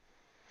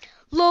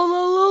Lol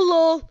lol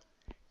lol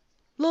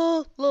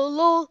lol lol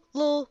lol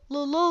lol lol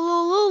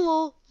lol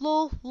lol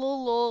lol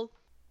lol lol.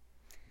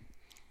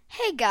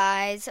 Hey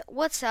guys,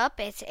 what's up?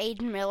 It's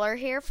Aiden Miller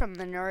here from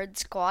the Nerd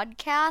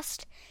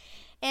Squadcast,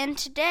 and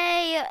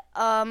today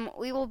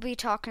we will be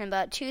talking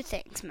about two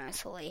things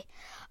mostly.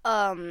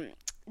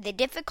 The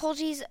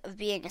difficulties of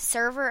being a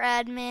server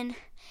admin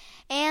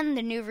and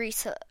the new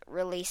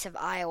release of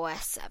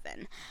iOS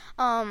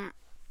 7.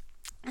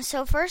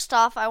 So first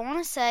off, I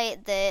want to say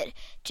that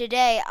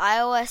today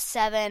iOS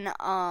 7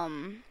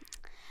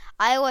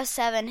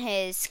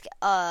 has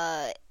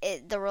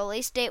the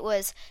release date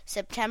was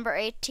September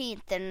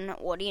 18th, and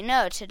what do you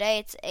know? Today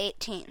it's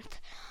 18th.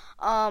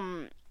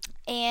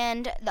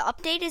 And the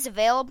update is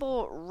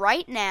available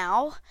right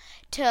now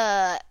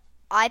to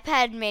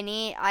iPad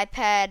mini,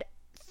 iPad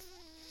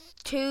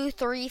 2,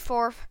 3,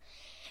 4,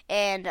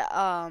 and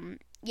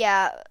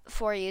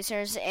 4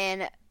 users,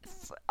 and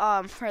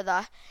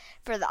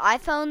for the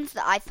iPhones,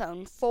 the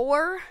iPhone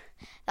 4,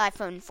 the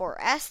iPhone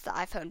 4S, the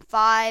iPhone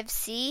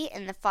 5C,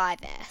 and the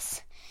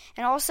 5S.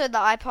 And also the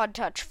iPod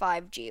Touch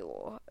 5G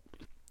will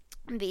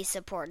be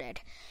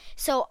supported.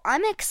 So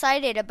I'm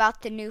excited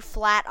about the new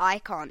flat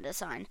icon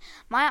design.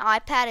 My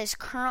iPad is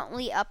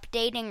currently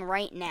updating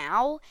right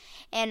now,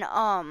 and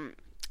I'm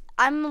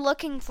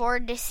looking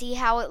forward to see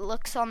how it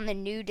looks on the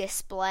new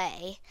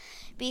display,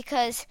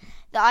 because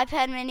the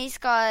iPad mini's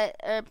got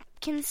a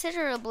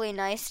considerably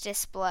nice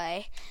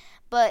display.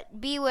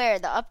 But beware,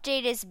 the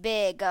update is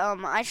big.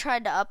 I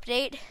tried to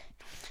update,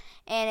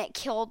 and it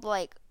killed,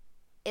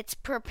 it's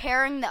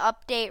preparing the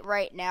update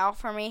right now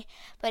for me,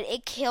 but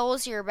it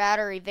kills your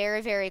battery very,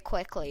 very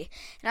quickly.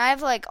 And I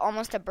have,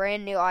 almost a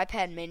brand new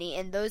iPad mini,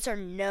 and those are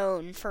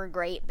known for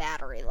great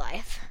battery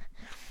life.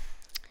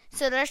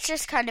 So that's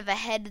just kind of a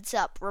heads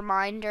up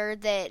reminder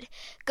that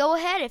go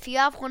ahead, if you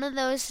have one of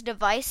those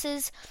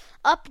devices,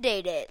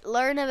 update it.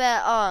 Learn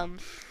about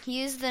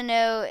use the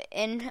new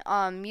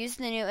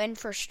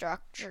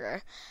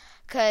infrastructure,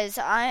 because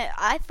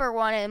I for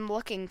one am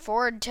looking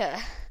forward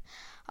to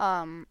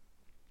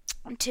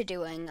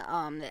doing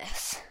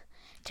this,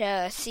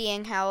 to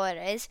seeing how it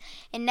is.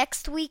 And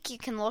next week you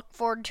can look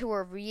forward to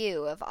a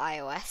review of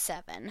iOS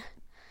 7.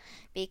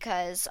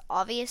 Because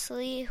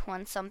obviously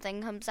when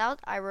something comes out,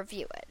 I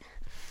review it.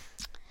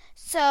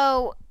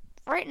 So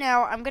right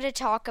now I'm going to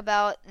talk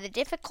about the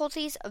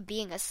difficulties of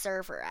being a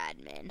server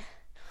admin.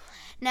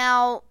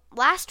 Now,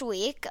 last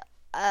week,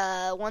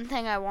 one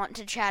thing I want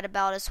to chat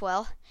about as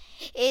well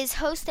is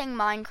hosting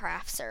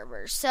Minecraft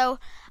servers. So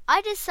I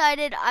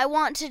decided I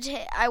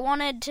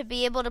wanted to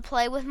be able to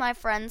play with my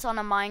friends on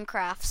a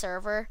Minecraft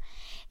server,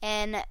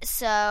 and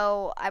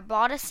so I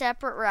bought a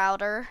separate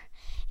router,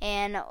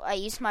 and I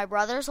used my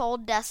brother's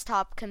old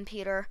desktop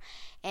computer,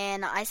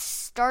 and I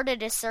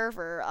started a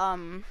server,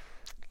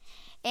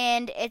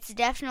 and it's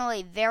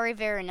definitely very,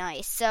 very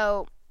nice.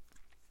 So,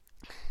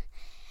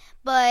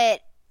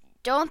 but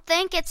don't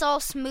think it's all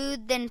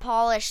smoothed and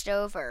polished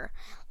over.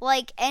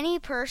 Like any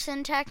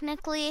person,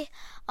 technically,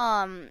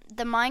 the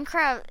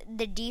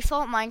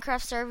default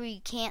Minecraft server, you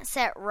can't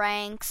set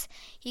ranks,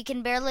 you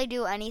can barely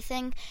do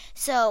anything.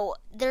 So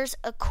there's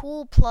a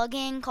cool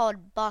plugin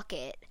called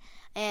Bukkit.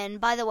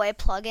 And by the way,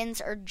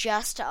 plugins are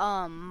just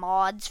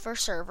mods for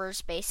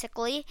servers,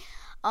 basically.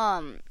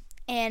 And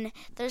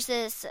there's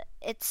this.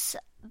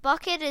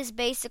 Bukkit is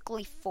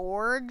basically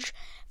Forge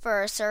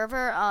for a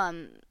server.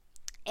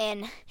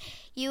 And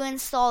you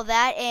install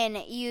that, and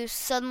you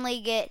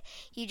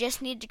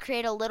just need to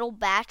create a little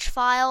batch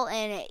file,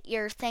 and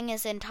your thing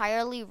is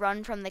entirely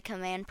run from the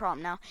command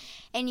prompt now.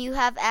 And you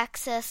have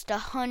access to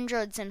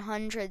hundreds and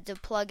hundreds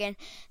of plugins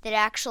that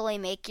actually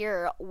make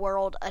your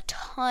world a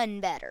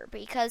ton better,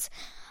 because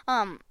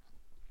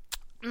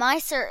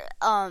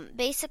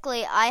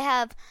basically I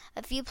have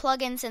a few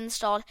plugins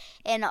installed,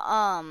 and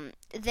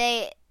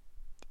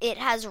it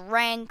has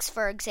ranks,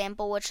 for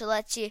example, which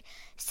lets you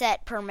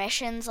set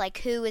permissions, like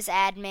who is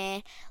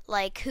admin,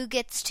 like who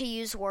gets to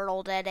use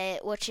World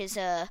Edit, which is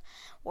a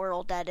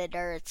world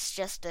editor. It's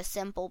just a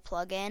simple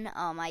plugin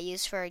I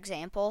use for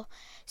example.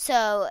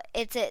 So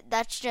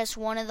that's just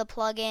one of the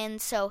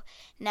plugins. So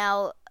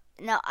now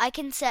I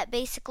can set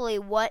basically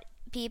what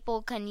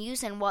people can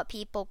use and what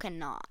people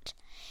cannot.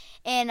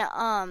 And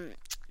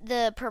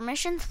the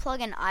permissions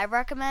plugin I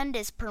recommend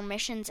is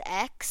Permissions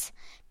EX.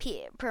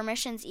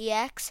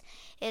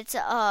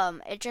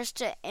 It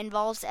just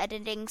involves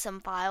editing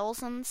some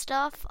files and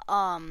stuff.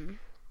 But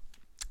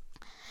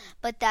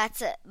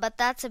that's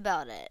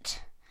about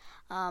it.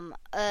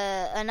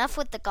 Enough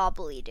with the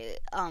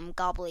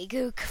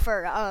gobbledygook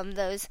for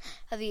those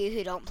of you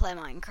who don't play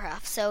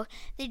Minecraft. So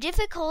the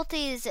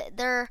difficulties,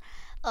 there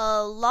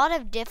a lot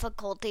of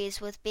difficulties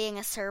with being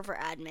a server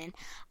admin.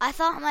 I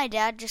thought my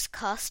dad just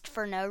cussed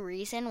for no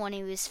reason when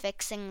he was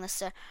fixing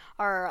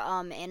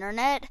our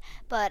internet,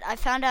 but I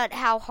found out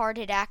how hard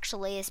it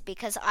actually is,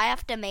 because I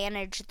have to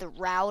manage the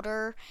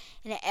router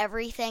and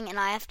everything, and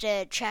I have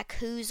to check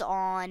who's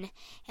on,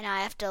 and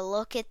I have to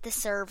look at the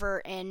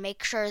server and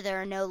make sure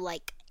there are no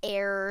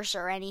errors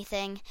or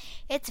anything.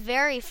 It's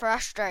very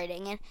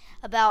frustrating, and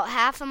about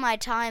half of my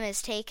time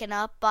is taken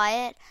up by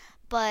it.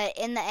 But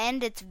in the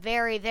end, it's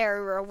very,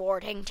 very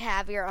rewarding to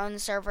have your own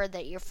server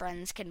that your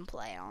friends can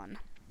play on.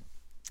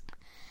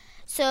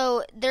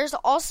 So there's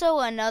also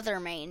another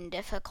main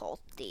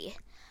difficulty.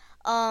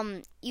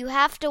 You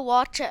have to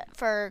watch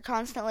for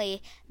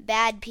constantly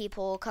bad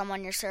people come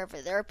on your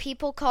server. There are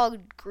people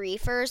called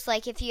griefers.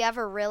 Like if you have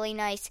a really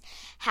nice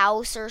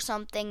house or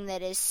something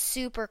that is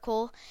super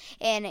cool,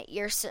 and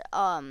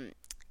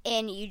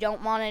you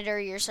don't monitor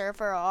your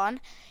server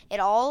on at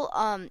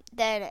all,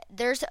 then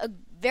there's a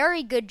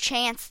very good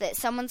chance that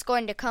someone's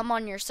going to come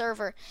on your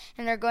server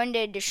and they're going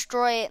to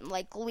destroy it and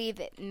like leave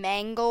it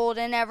mangled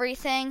and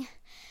everything.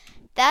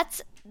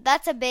 That's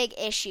a big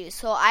issue.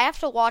 So I have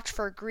to watch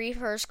for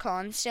griefers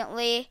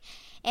constantly,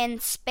 and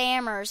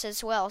spammers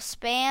as well.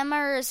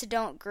 Spammers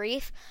don't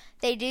grief.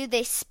 They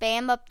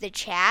spam up the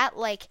chat.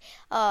 Like,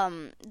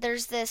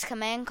 there's this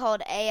command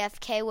called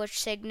AFK,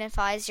 which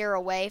signifies you're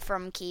away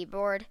from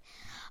keyboard.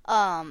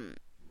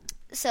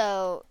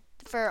 So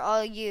for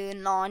all you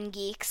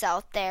non-geeks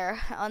out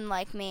there,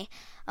 unlike me,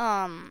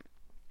 and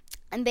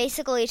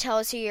basically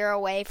tells you you're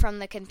away from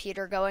the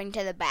computer going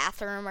to the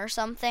bathroom or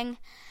something.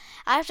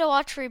 I have to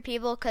watch for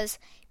people because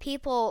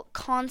people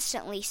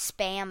constantly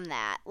spam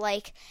that.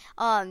 Like,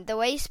 the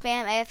way you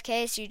spam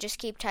AFK is you just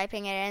keep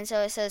typing it in. So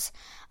it says,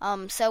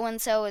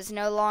 so-and-so is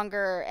no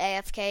longer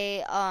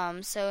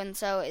AFK,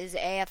 so-and-so is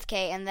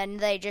AFK, and then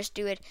they just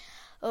do it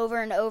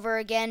over and over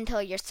again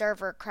until your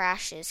server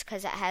crashes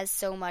because it has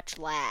so much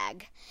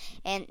lag.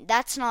 And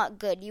that's not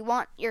good. You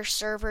want your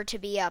server to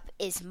be up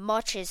as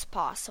much as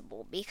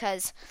possible,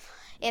 because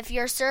if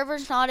your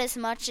server's not as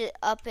much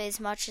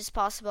as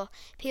possible,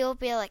 people will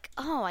be like,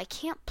 oh, I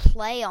can't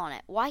play on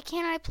it. Why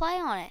can't I play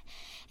on it?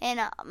 And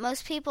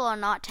most people are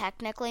not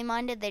technically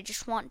minded. They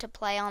just want to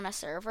play on a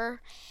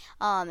server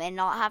and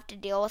not have to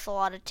deal with a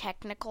lot of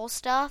technical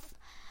stuff.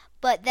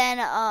 But then,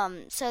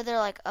 so they're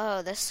like,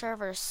 oh, this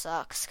server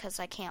sucks because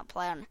I can't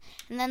play on it.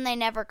 And then they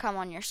never come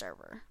on your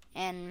server.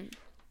 And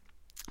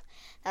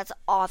that's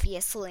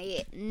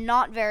obviously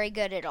not very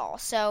good at all.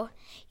 So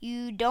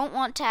you don't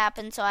want to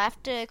happen, so I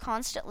have to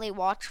constantly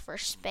watch for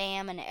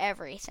spam and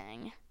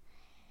everything.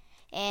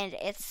 And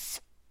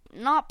it's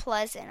not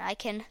pleasant. I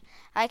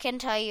can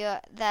tell you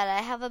that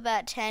I have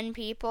about 10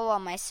 people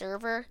on my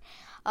server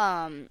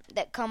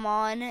that come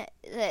on.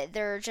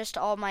 They're just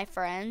all my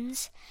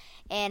friends.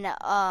 And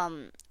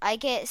I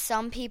get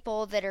some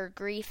people that are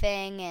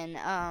griefing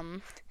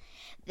and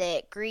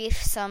that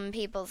grief some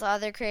people's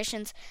other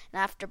creations, and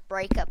I have to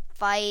break up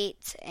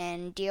fights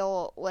and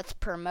deal with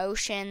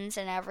promotions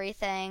and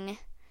everything.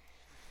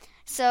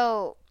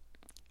 So,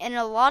 in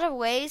a lot of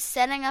ways,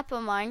 setting up a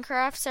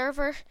Minecraft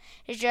server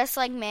is just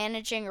like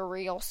managing a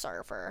real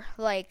server,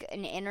 like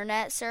an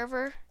internet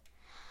server,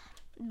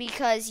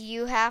 because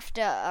you have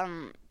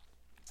to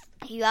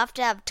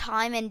have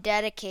time and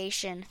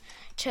dedication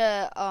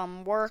to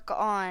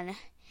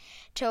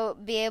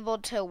be able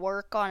to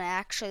work on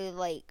actually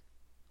like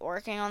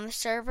working on the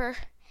server.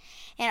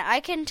 And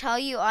I can tell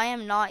you I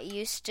am not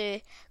used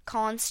to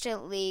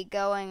constantly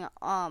going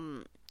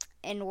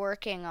and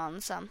working on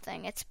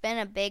something. It's been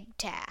a big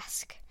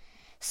task.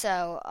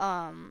 So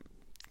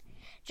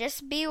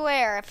just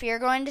beware if you're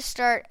going to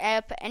start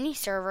up any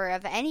server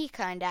of any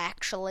kind,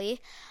 actually.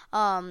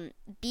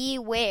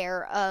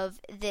 Beware of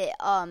the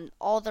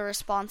all the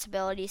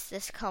responsibilities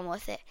that come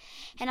with it.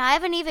 And I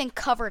haven't even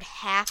covered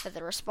half of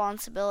the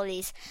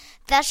responsibilities.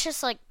 That's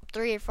just like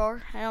 3 or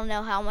 4. I don't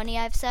know how many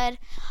I've said.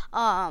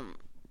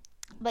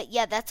 But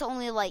yeah, that's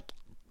only like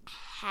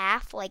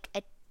half, like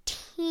a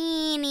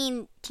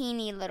teeny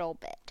little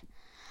bit.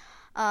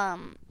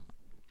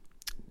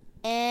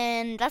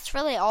 And that's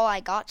really all I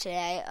got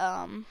today.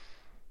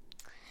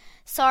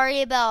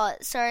 Sorry about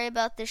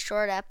this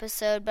short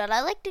episode, but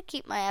I like to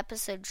keep my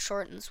episodes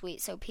short and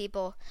sweet so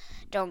people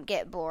don't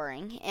get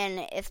boring.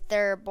 And if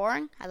they're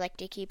boring, I like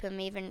to keep them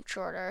even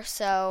shorter.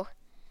 So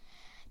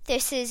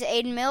this is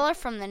Aiden Miller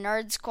from the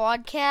Nerd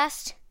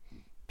Squadcast.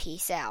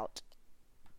 Peace out.